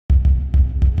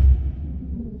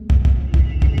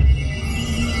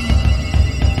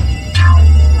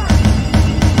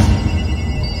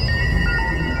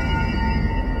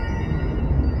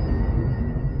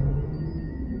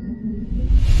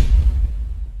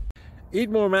Eat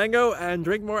more mango and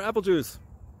drink more apple juice.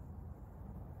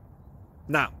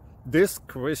 Now, this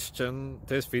video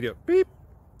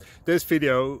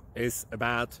is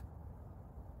about,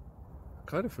 I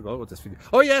kind of forgot what this video.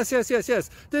 Oh yes.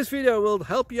 This video will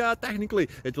help you out technically.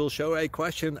 It will show a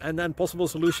question and then possible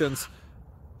solutions.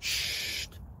 Shh.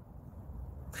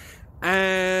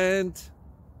 And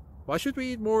why should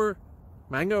we eat more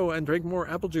mango and drink more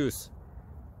apple juice?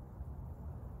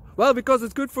 Well, because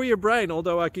it's good for your brain,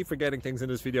 although I keep forgetting things in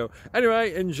this video.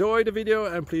 Anyway, enjoy the video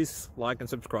and please like and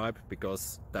subscribe,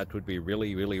 because that would be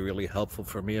really helpful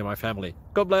for me and my family.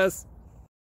 God bless!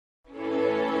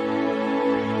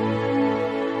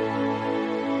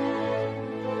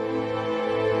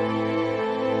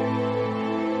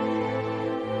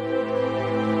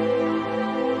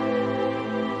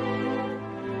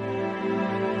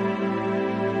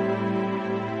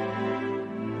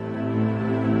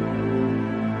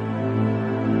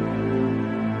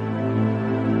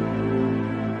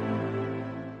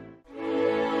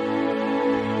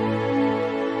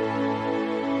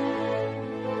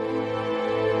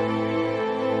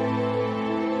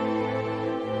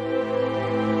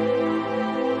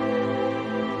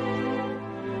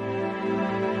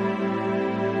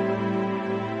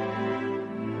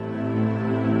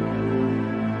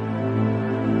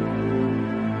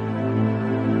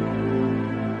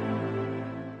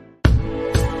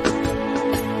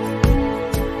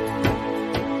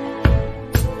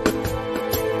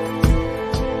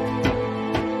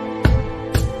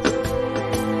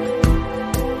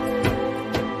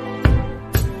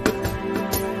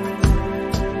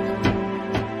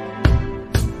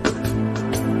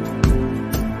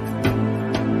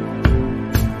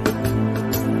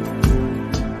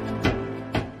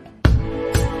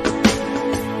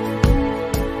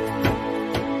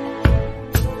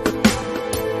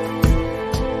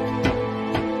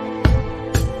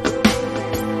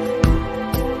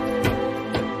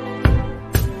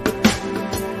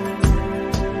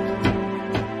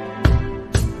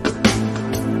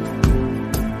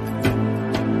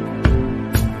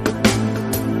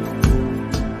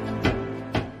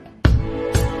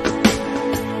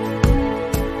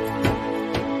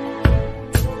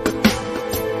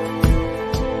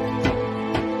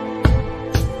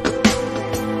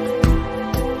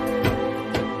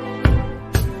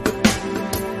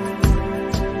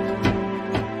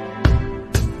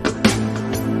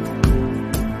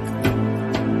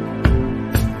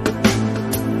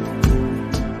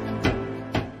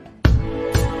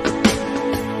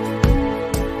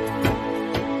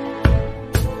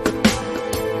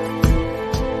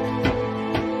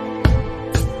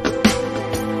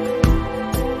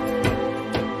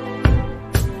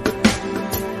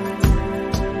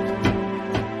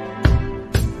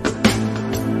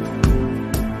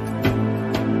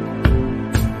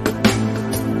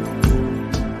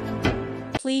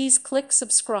 Please click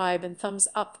subscribe and thumbs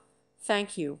up.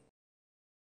 Thank you.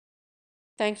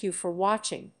 Thank you for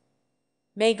watching.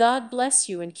 May God bless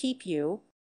you and keep you.